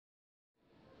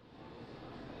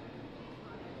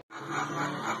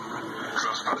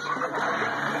Just a second.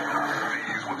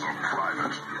 These ones are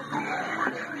private. The longer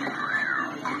you linger here,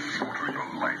 the shorter your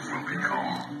life will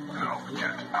become. Now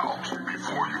get out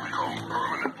before you become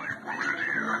permanently rooted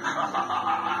here.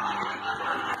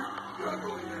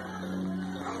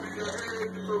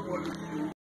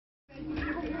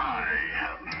 I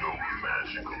have no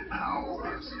magical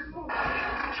powers.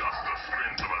 Just the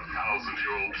strength of a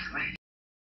 1,000-year-old tree.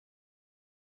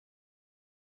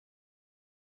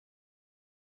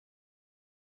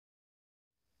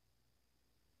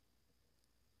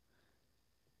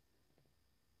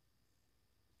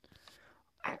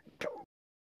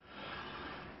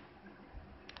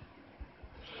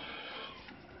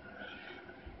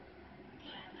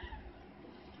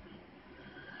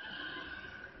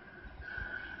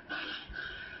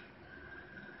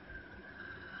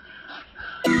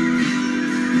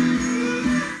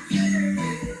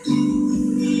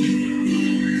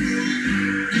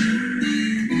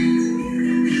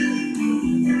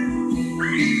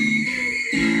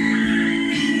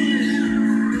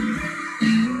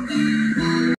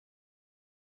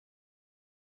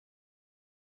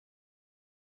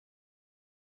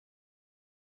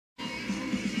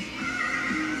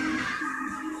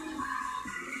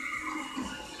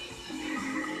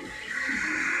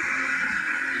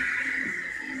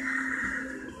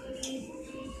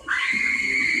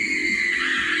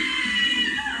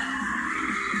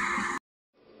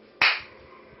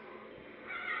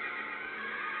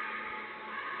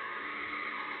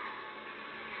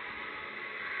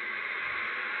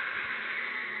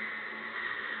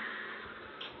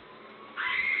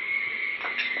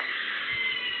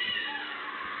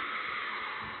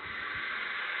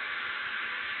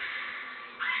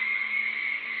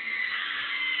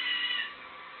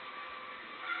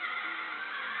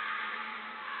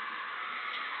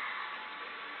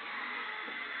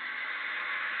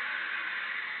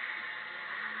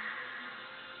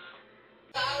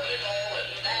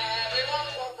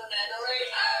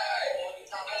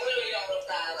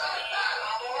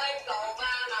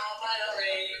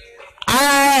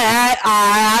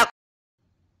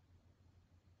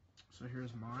 So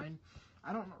here's mine.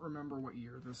 I don't remember what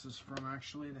year this is from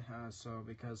actually, so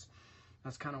because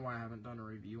that's kind of why I haven't done a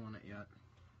review on it yet.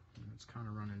 It's kind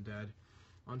of running dead.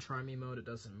 On Try Me mode, it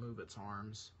doesn't move its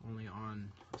arms, only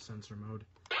on sensor mode.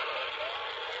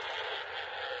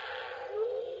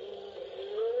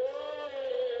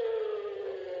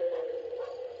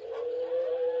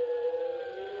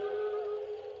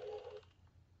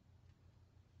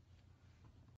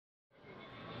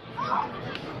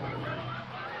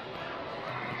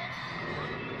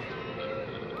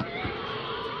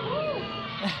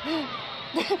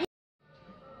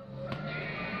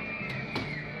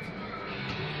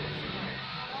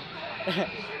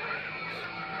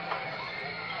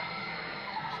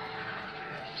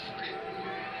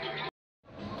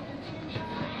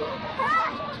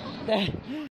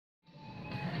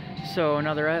 So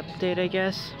another update, I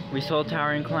guess. We sold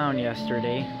Towering Clown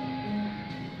yesterday.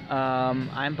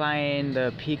 I'm buying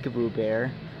the Peekaboo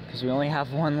Bear because we only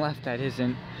have one left that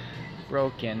isn't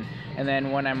broken. And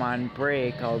then when I'm on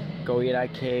break, I'll go eat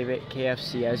at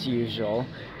KFC as usual.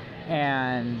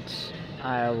 And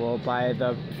I will buy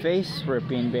the face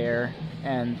ripping bear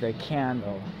and the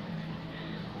candle.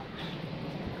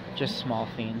 Just small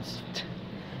things.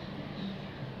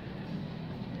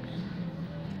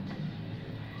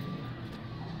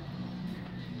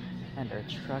 And our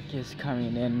truck is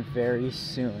coming in very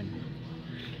soon.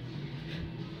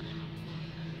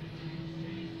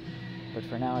 But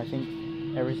for now, I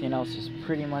think everything else is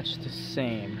pretty much the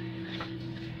same.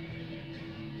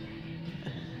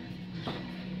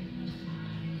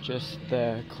 Just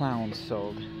the clown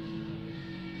sold.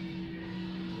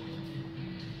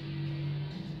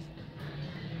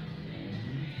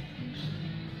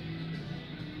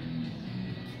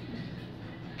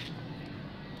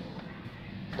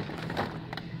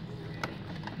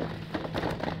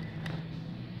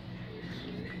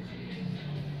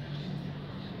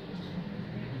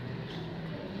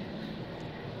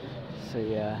 So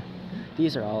yeah,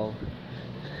 these are all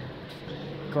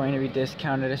going to be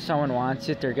discounted. If someone wants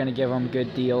it, they're going to give them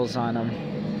good deals on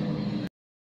them.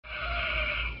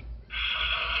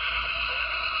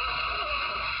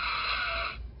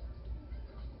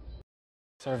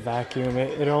 It's our vacuum.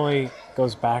 It only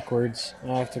goes backwards,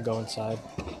 and I have to go inside.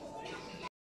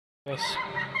 Yes.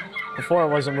 Before it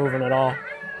wasn't moving at all.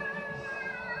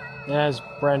 It has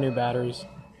brand new batteries.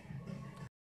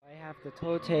 I have the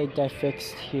toe tag I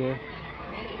fixed here.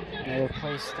 I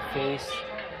replaced the face.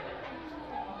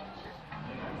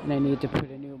 And I need to put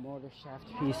a new motor shaft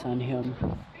piece on him.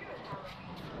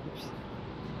 Oops.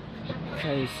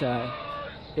 because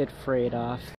it frayed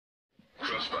off.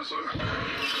 Trespasser, these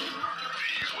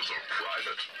ones are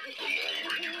private. The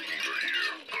longer you linger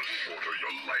here, the shorter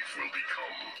your life will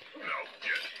become. Now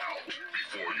get out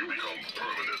before you become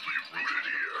permanently rooted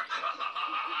here.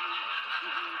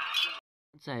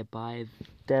 Once I buy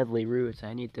deadly roots,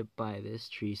 I need to buy this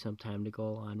tree sometime to go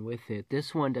along with it.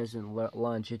 This one doesn't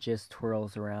lunge, it just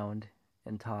twirls around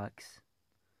and talks.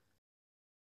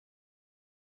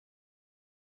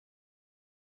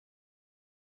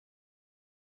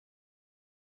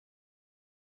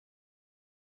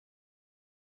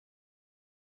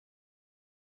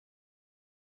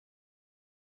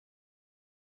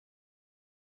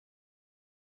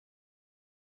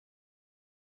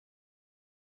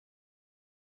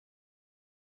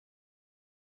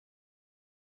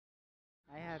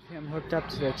 I have him hooked up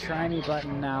to the try me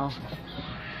button now.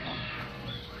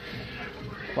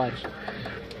 Watch.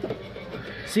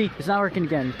 See, it's not working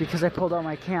again because I pulled out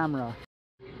my camera.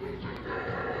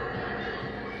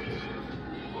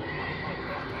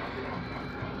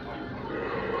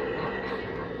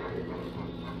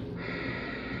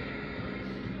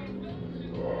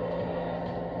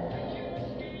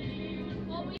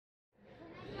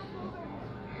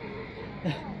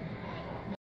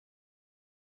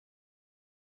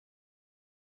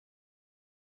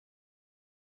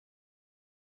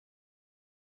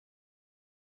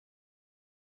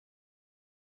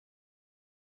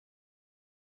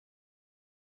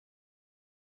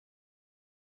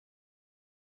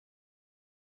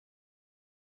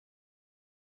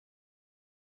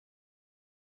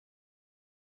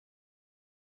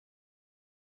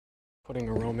 Putting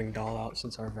a roaming doll out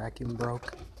since our vacuum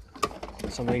broke.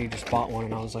 Somebody just bought one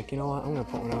and I was like, you know what, I'm gonna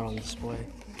put one out on display.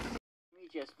 Jimmy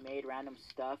just made random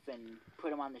stuff and put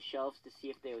them on the shelves to see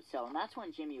if they would sell, and that's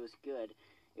when Jimmy was good.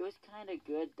 It was kind of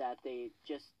good that they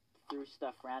just threw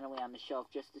stuff randomly on the shelf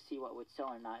just to see what would sell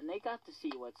or not, and they got to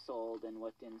see what sold and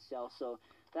what didn't sell, so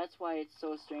that's why it's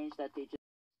so strange that they just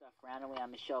threw stuff randomly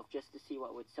on the shelf just to see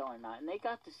what would sell or not, and they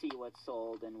got to see what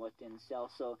sold and what didn't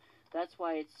sell, so that's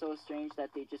why it's so strange that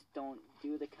they just don't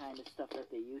do the kind of stuff that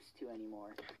they used to anymore.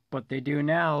 But they do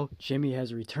now. Jimmy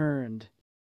has returned.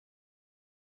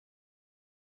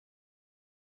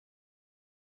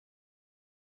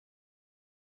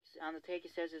 On the take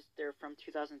it says they're from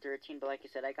 2013, but like I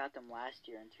said, I got them last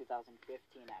year in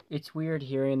 2015. It's weird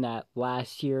hearing that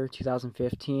last year,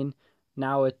 2015.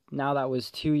 Now that was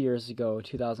 2 years ago,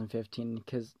 2015,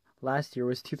 because last year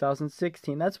was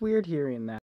 2016. That's weird hearing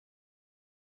that.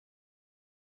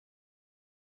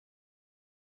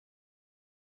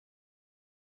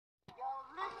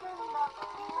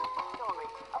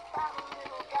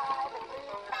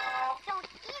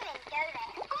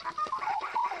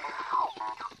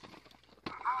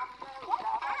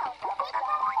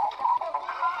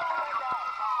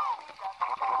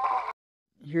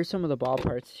 Here's some of the ball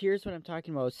parts. Here's what I'm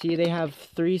talking about. See, they have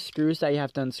 3 screws that you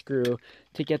have to unscrew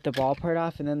to get the ball part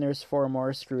off, and then there's 4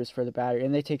 more screws for the battery,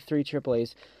 and they take 3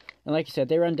 AAAs. And like I said,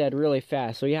 they run dead really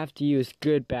fast, so you have to use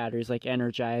good batteries like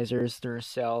Energizers,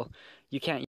 Duracell. You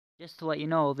can't... Just to let you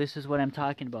know, this is what I'm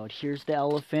talking about. Here's the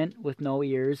elephant with no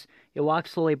ears. It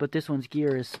walks slowly, but this one's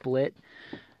gear is split.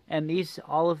 And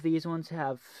all of these ones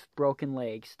have broken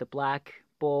legs. The black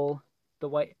bull... The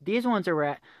white, these ones were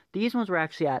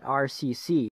actually at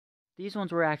RCC. These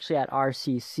ones were actually at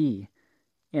RCC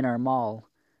in our mall.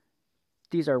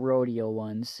 These are rodeo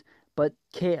ones, but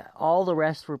all the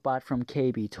rest were bought from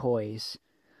KB Toys.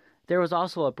 There was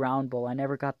also a brown bull. I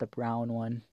never got the brown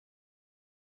one.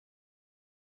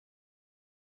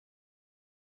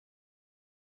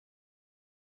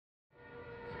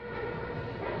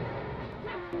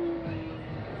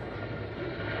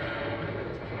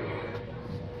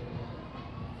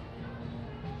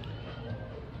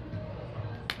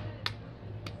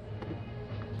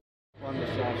 On the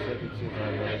shelf, so you can see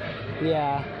that.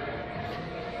 Yeah.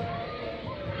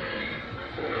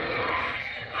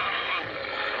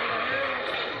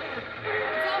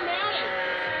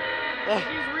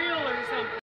 He's real or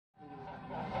something.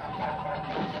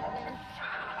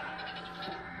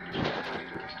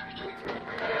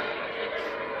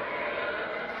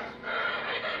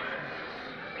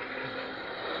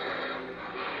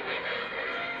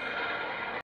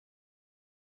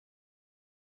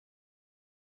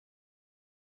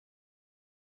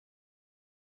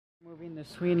 Moving the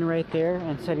Sweden right there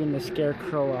and setting the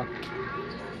scarecrow up.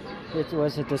 It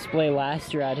was a display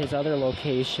last year at his other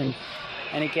location,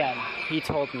 and again, he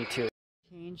told me to.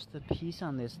 Change the piece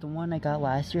on this. The one I got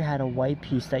last year had a white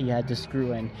piece that you had to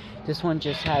screw in. This one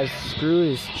just has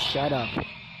screws. Shut up.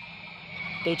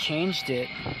 They changed it.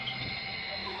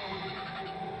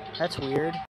 That's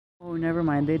weird. Oh, never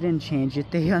mind. They didn't change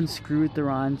it. They unscrewed the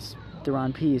wrong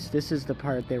piece. This is the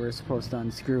part they were supposed to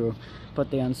unscrew, but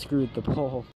they unscrewed the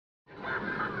pole.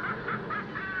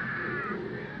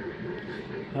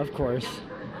 Of course.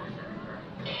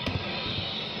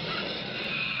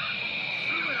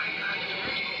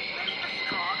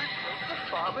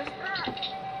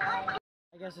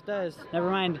 I guess it does. Never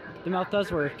mind. The mouth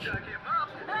does work.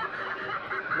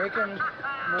 Make them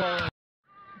more.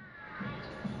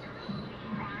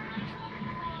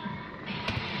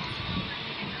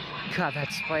 God,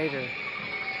 that spider.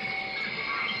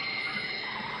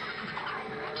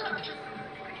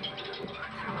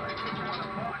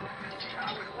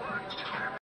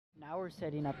 Now we're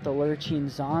setting up the lurching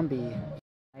zombie.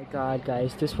 My God,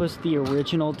 guys, this was the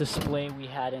original display we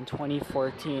had in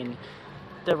 2014.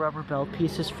 The rubber belt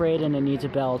piece is frayed and it needs a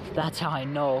belt. That's how I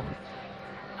know.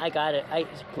 I got it.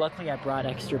 Luckily I brought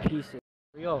extra pieces. Here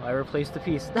we go. I replaced the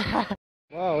piece.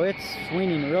 Whoa, it's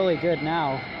swinging really good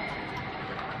now.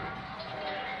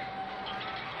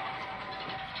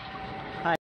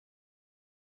 Hi.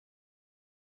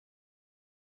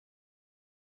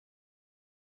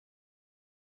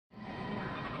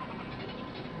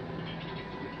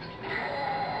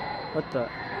 What the?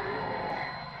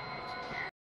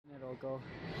 It'll go.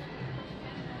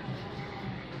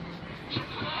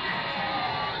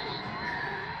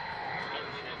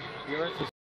 You're at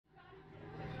the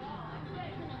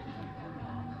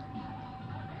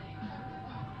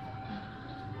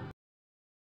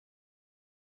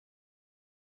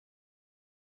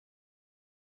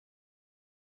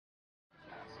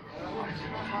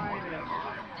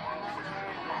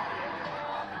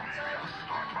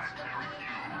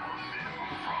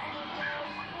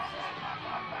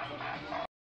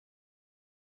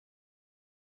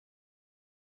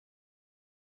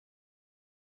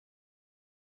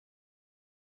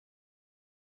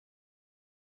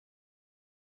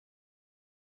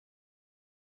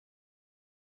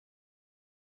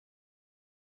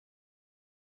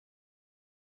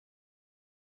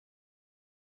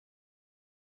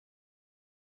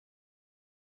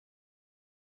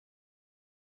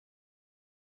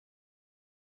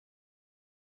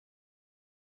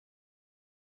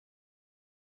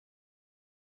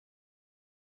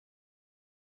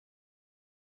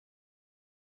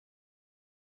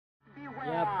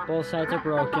Yep, both sides are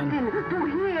broken.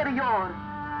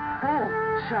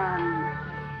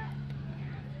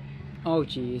 Oh,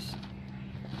 jeez.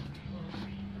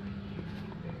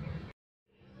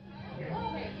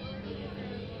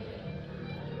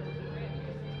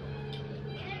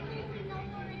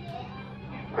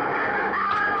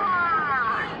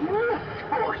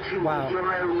 Wow.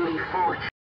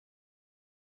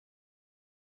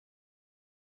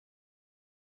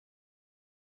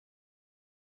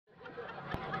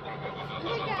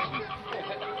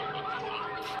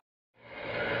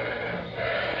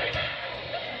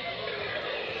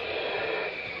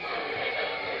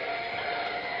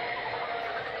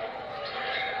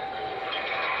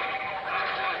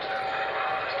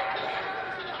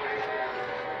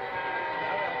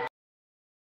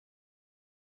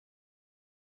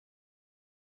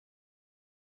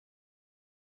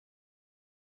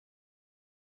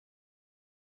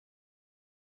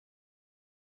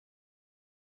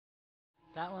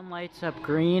 That one lights up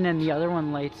green and the other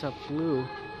one lights up blue.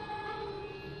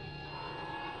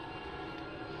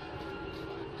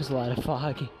 There's a lot of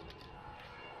fog.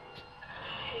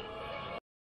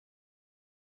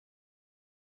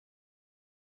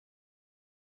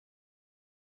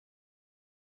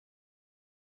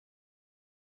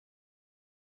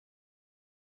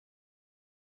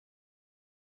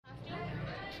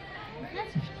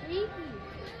 That's creepy.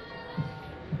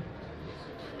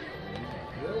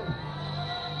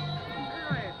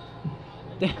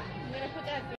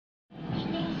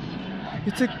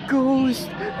 It's a ghost!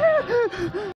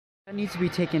 That needs to be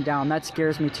taken down. That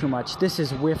scares me too much. This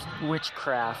is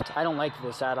witchcraft. I don't like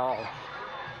this at all.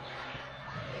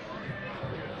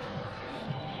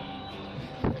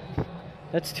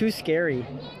 That's too scary.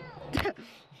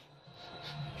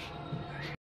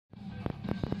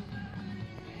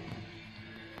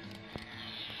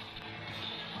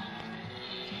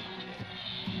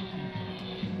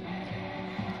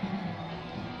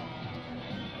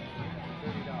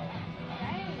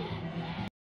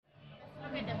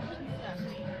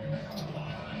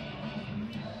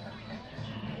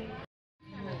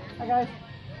 Hi guys.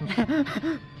 Are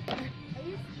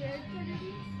you scared,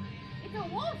 Kennedy? It's a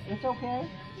wolf. It's okay.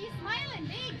 He's smiling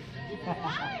big.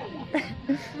 Why?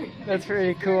 That's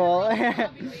pretty cool.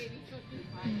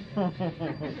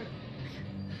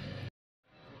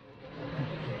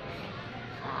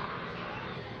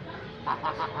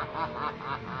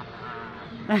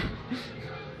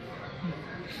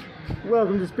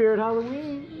 Welcome to Spirit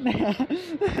Halloween.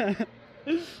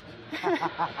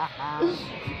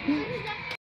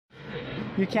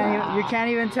 You can't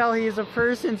even tell he's a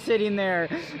person sitting there.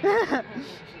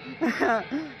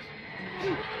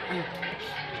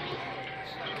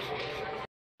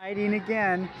 Hiding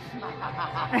again.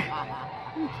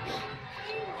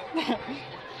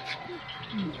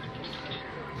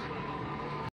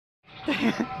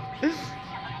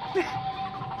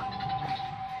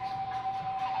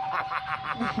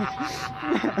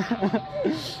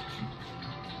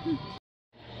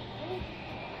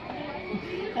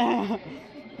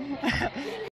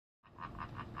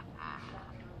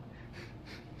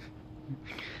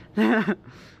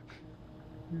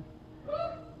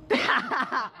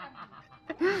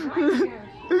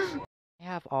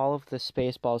 I have all of the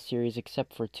Spaceball series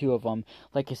except for 2 of them.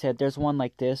 Like I said, there's one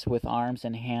like this with arms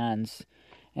and hands.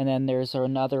 And then there's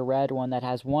another red one that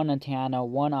has 1 antenna,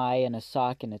 1 eye, and a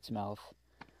sock in its mouth.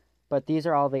 But these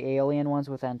are all the alien ones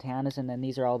with antennas, and then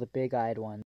these are all the big-eyed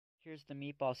ones. Here's the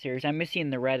Meatball series. I'm missing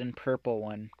the red and purple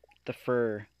one, the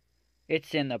fur.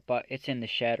 It's in the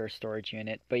shed or storage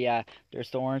unit. But yeah,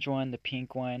 there's the orange one, the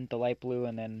pink one, the light blue,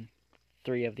 and then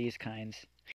 3 of these kinds.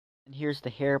 And here's the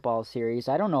Hairball series.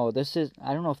 I don't know if this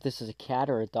is a cat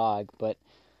or a dog, but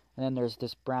and then there's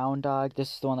this brown dog.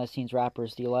 This is the one that sings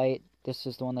Rapper's Delight. This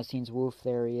is the one that sings Woof,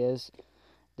 There He Is.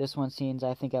 This one sings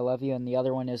I Think I Love You, and the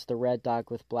other one is the red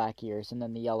dog with black ears, and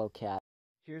then the yellow cat.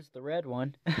 Here's the red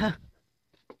one. That's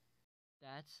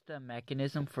the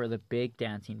mechanism for the big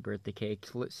dancing birthday cake.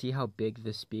 See how big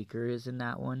the speaker is in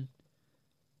that one?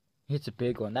 It's a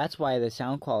big one. That's why the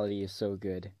sound quality is so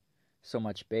good. So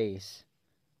much bass.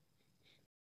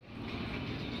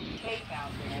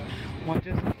 Why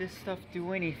doesn't this stuff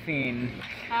do anything?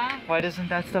 Huh? Why doesn't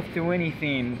that stuff do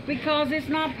anything? Because it's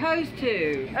not supposed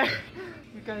to.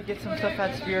 You gotta get some stuff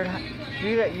at Spirit.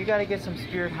 You gotta get some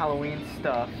Spirit Halloween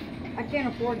stuff. I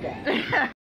can't afford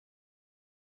that.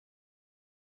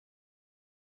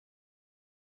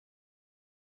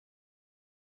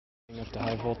 Up the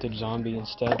high voltage zombie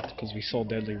instead because we sold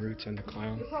Deadly Roots and the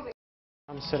clown.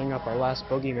 I'm setting up our last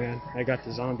boogeyman. I got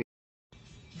the zombie.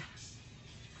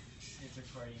 It's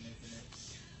recording, isn't it?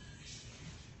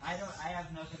 I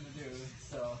have nothing to do,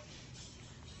 so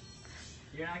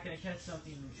you're not gonna catch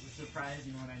something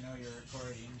surprising when I know you're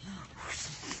recording.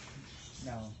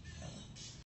 No.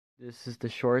 This is the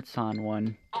shorts on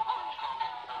one.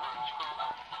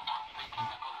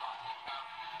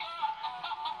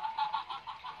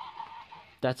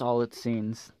 That's all it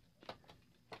sings.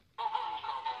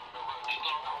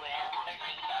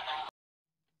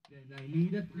 I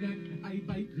need a snack, I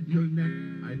bite your neck.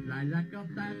 I fly like a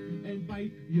bat and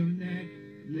bite your neck.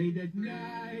 Late at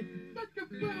night, such a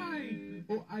fright.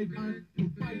 Oh, I want to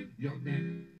bite your neck.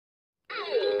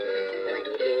 What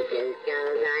you do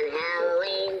goes on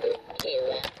Halloween. You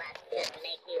will bust to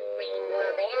make you scream.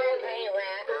 We'll be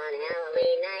everywhere on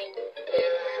Halloween night. You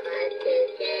will bust to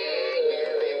scare you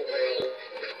with light.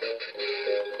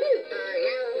 On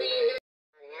Halloween night.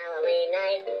 On Halloween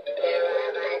night. You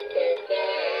will bust to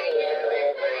scare you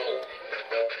with light.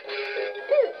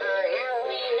 On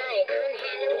Halloween night. On Halloween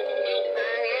night.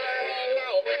 On Halloween night. On Halloween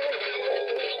night.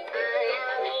 On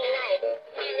Halloween night. Halloween night.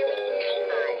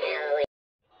 On Halloween.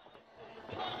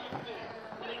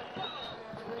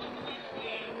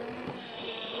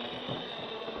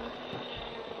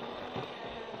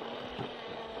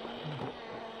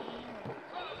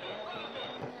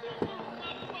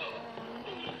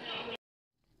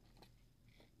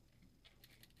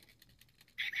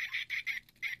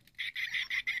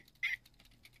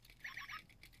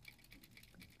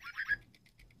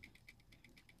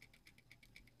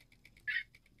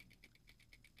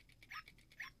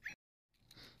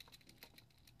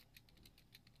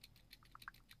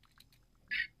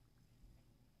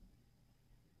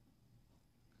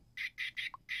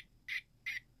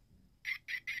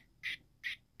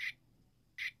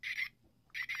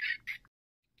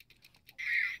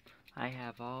 I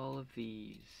have all of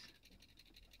these.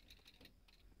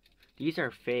 These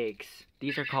are fakes.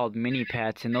 These are called mini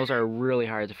pets, and those are really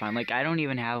hard to find. Like, I don't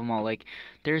even have them all. Like,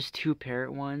 there's 2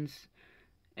 parrot ones,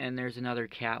 and there's another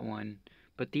cat one.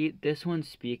 But this one's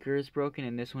speaker is broken,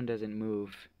 and this one doesn't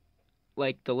move.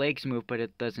 Like, the legs move, but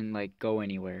it doesn't, like, go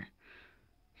anywhere.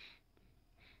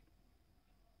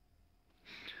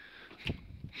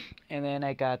 And then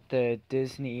I got the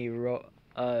Disney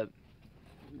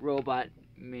robot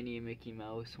mini Mickey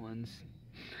Mouse ones.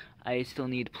 I still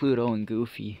need Pluto and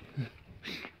Goofy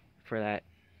for that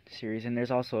series. And there's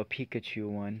also a Pikachu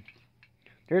one.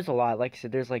 There's a lot. Like I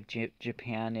said, there's like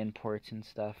Japan imports and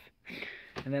stuff.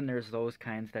 And then there's those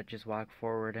kinds that just walk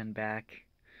forward and back.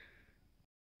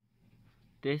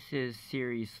 This is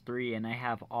Series 3, and I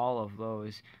have all of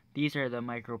those. These are the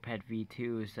Micropet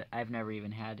V2s. I've never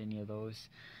even had any of those.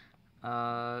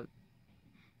 I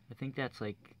think that's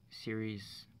like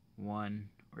Series 1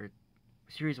 or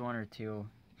 2.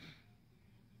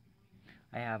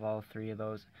 I have all 3 of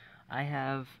those.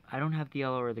 I don't have the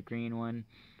yellow or the green one.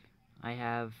 I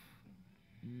have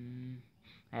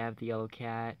the yellow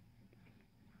cat.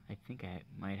 I think I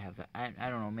might have that. I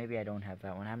don't know. Maybe I don't have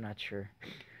that one. I'm not sure.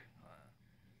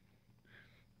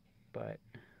 But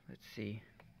let's see.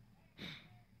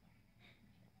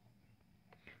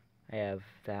 I have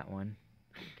that one.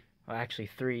 Well,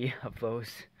 actually 3 of those.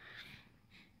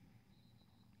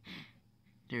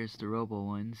 There's the Robo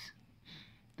ones.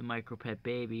 The Micropet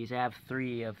babies. I have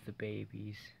 3 of the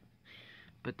babies.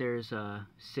 But there's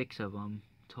 6 of them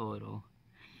total.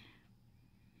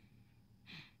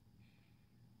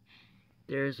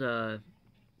 There's a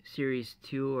Series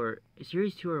 2 or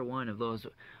 1 of those.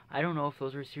 I don't know if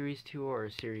those were Series 2 or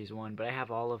Series 1, but I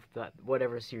have all of the,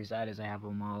 whatever series that is, I have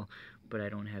them all, but I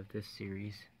don't have this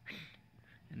series.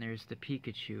 And there's the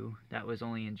Pikachu. That was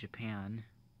only in Japan,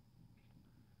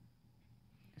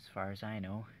 as far as I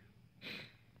know.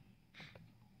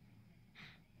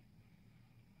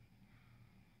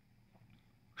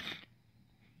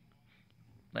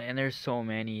 And there's so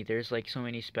many. There's like so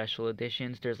many special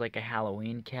editions. There's like a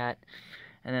Halloween cat,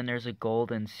 and then there's a gold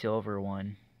and silver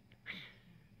one.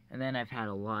 And then I've had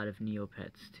a lot of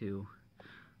Neopets too.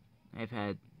 I've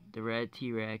had the red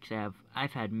T-Rex.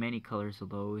 I've had many colors of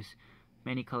those.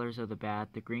 Many colors of the bat.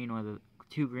 The green one,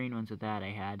 2 green ones of that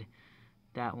I had.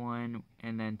 That one,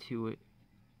 and then 2,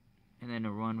 and then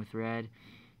a one with red.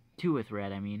 2 with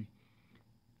red, I mean.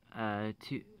 A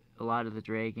lot of the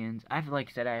dragons. Like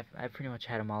I said, I've pretty much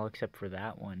had them all except for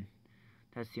that one.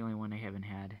 That's the only one I haven't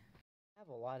had. I have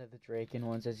a lot of the Draken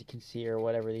ones, as you can see, or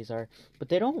whatever these are, but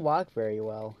they don't walk very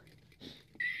well.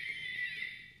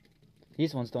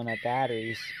 These ones don't have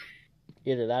batteries.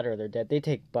 Either that or they're dead. They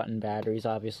take button batteries,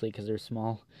 obviously, because they're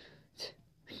small.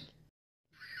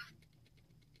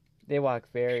 They walk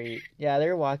yeah,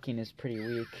 their walking is pretty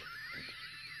weak.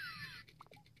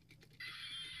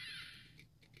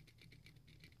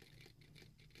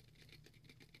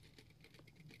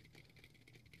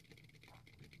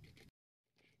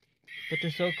 But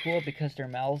they're so cool because their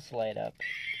mouths light up.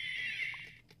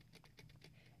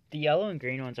 The yellow and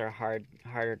green ones are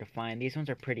harder to find. These ones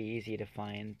are pretty easy to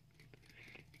find.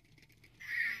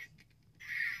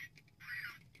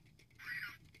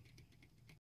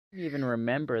 I didn't even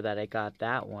remember that I got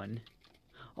that one.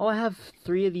 Oh, I have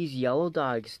 3 of these yellow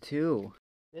dogs too.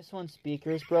 This one's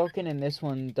speaker is broken, and this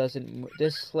one doesn't.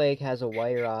 This leg has a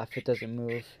wire off. It doesn't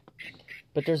move.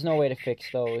 But there's no way to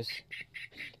fix those.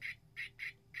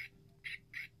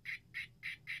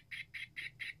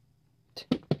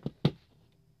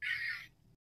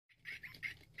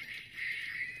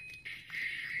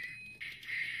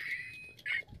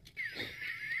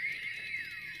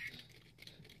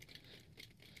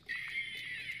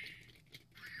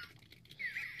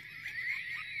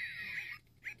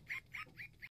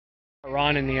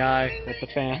 Ron in the eye with the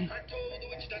fan.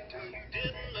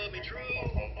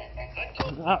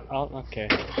 Oh, okay.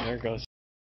 There it goes.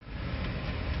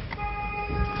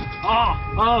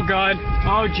 Oh God.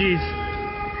 Oh jeez.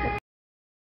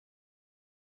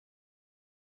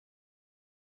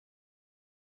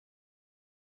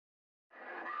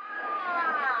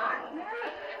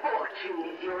 Fortune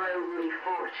is your only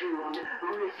fortune.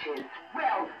 Riches,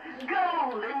 wealth,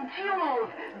 gold, and jewels.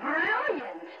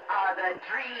 Brilliant are the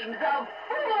dreams of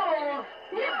fools.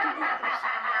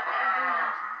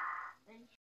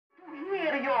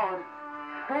 Hear your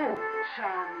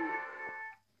fortune.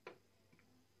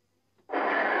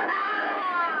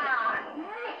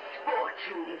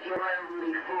 Misfortune is your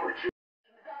only fortune.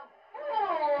 Dreams of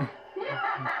fools.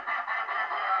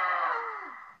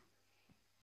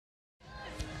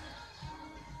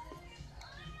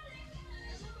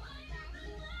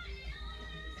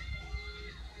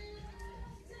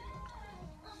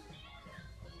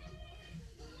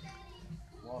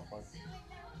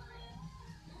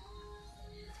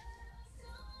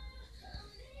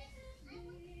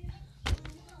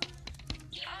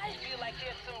 I feel like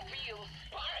there's some real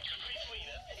spark between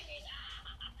us.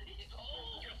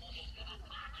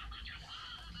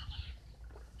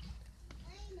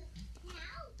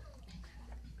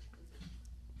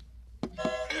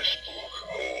 This book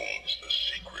holds the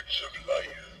secrets of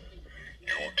life.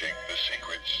 You take the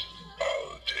secrets,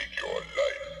 I'll take your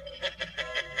life.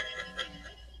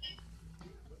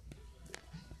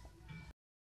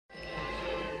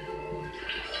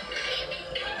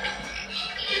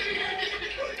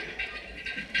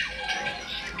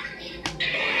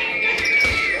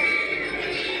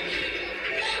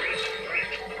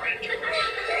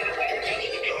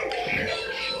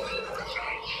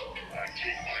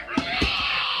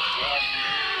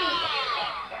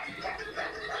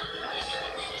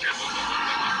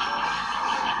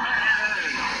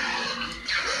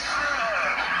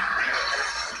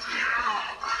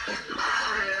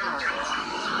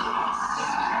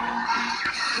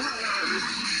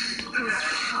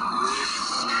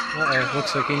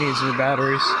 Looks like he needs new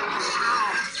batteries.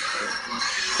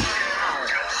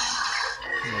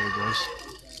 There he goes.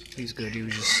 He's good, he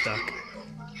was just stuck.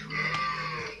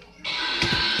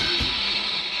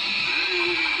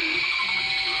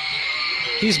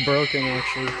 He's broken,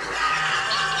 actually.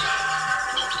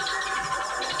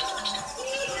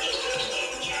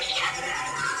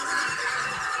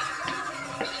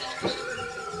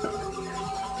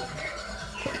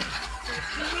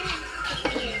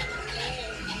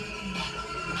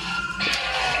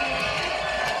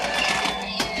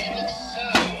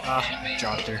 Ah,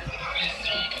 dropped her.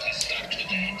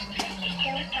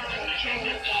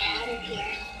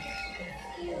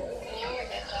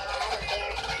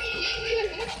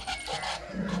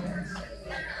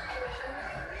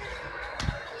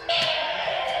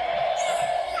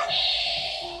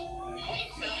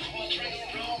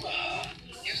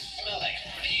 You smell like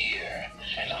fear,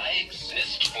 and I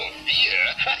exist for fear.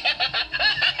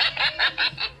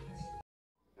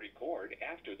 Record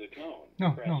after the tone.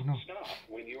 No, Press no, no. stop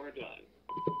when you are done.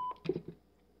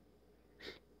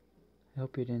 I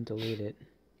hope you didn't delete it.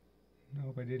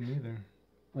 Nope, I didn't either.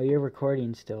 Well, you're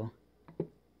recording still.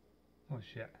 Oh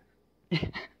shit. That's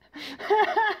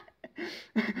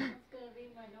gonna be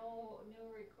my new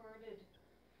recorded.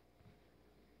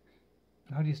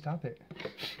 How do you stop it?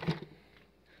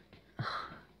 Oh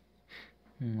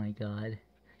my god.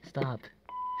 Stop.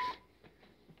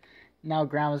 Now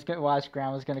Grandma's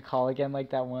gonna call again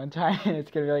like that one time.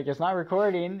 It's gonna be like, it's not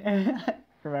recording.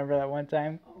 Remember that one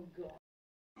time? Oh god.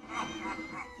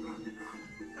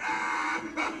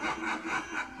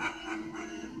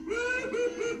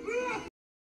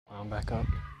 I'm back up.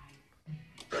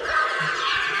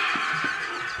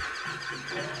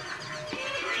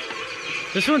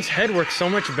 This one's head works so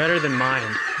much better than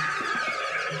mine.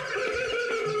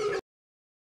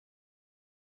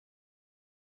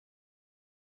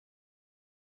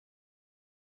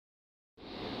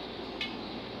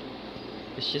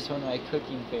 It's just one of my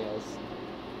cooking fails.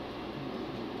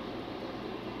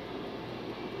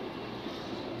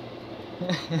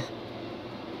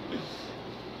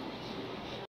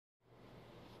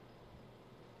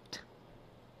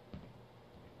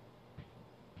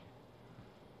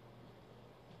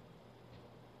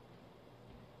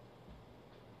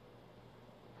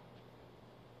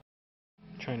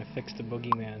 Trying to fix the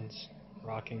boogeyman's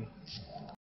rocking.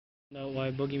 Know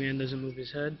why boogeyman doesn't move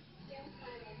his head?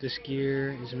 This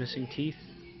gear is missing teeth.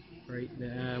 Right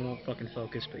there. I won't fucking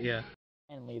focus, but yeah.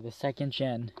 Finally, the second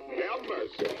gen. Have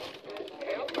mercy.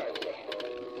 Have mercy.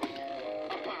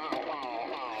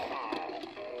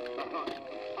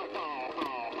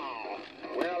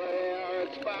 Well,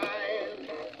 it's fine.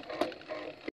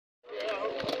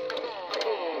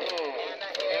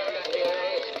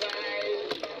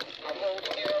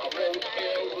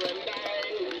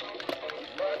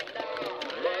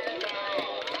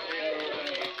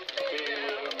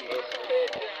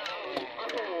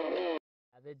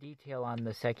 The detail on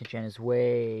the second gen is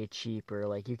way cheaper.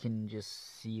 Like, you can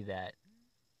just see that.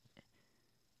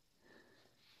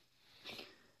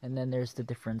 And then there's the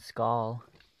different skull.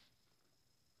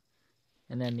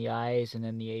 And then the eyes, and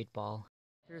then the 8-ball.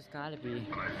 There's gotta be.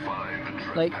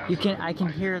 Like, I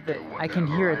can hear it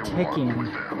ticking.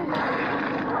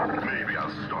 Maybe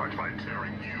I'll start by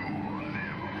tearing you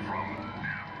limb from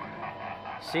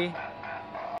limb. See?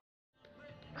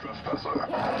 Trespasser.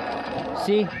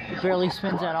 See? It barely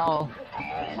spins at all. The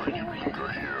longer you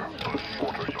linger here, the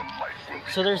shorter your life will be.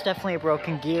 So there's definitely a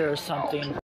broken gear or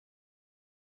something.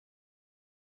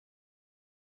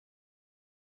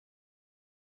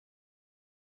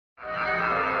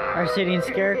 Our sitting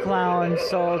scare clown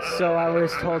sold, so I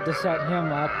was told to set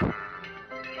him up.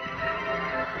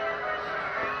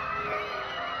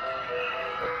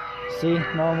 See?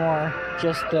 No more.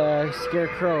 Just the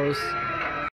scarecrows.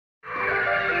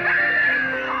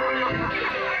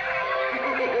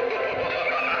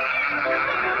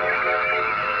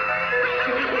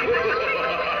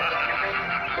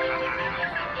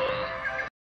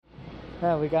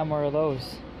 Yeah, we got more of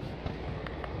those.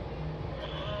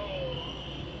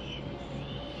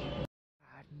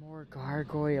 God, more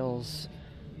gargoyles.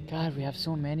 God, we have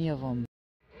so many of them.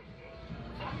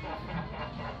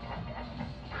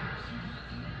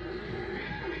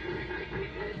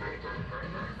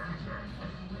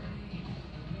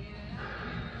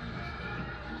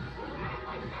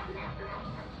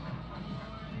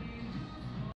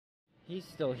 He's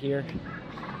still here.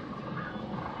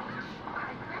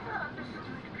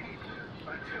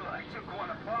 Until I took one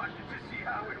apart to see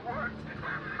how it worked.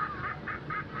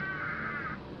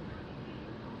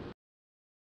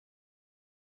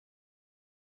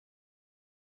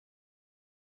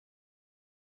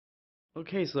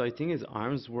 Okay, so I think his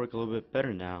arms work a little bit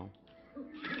better now.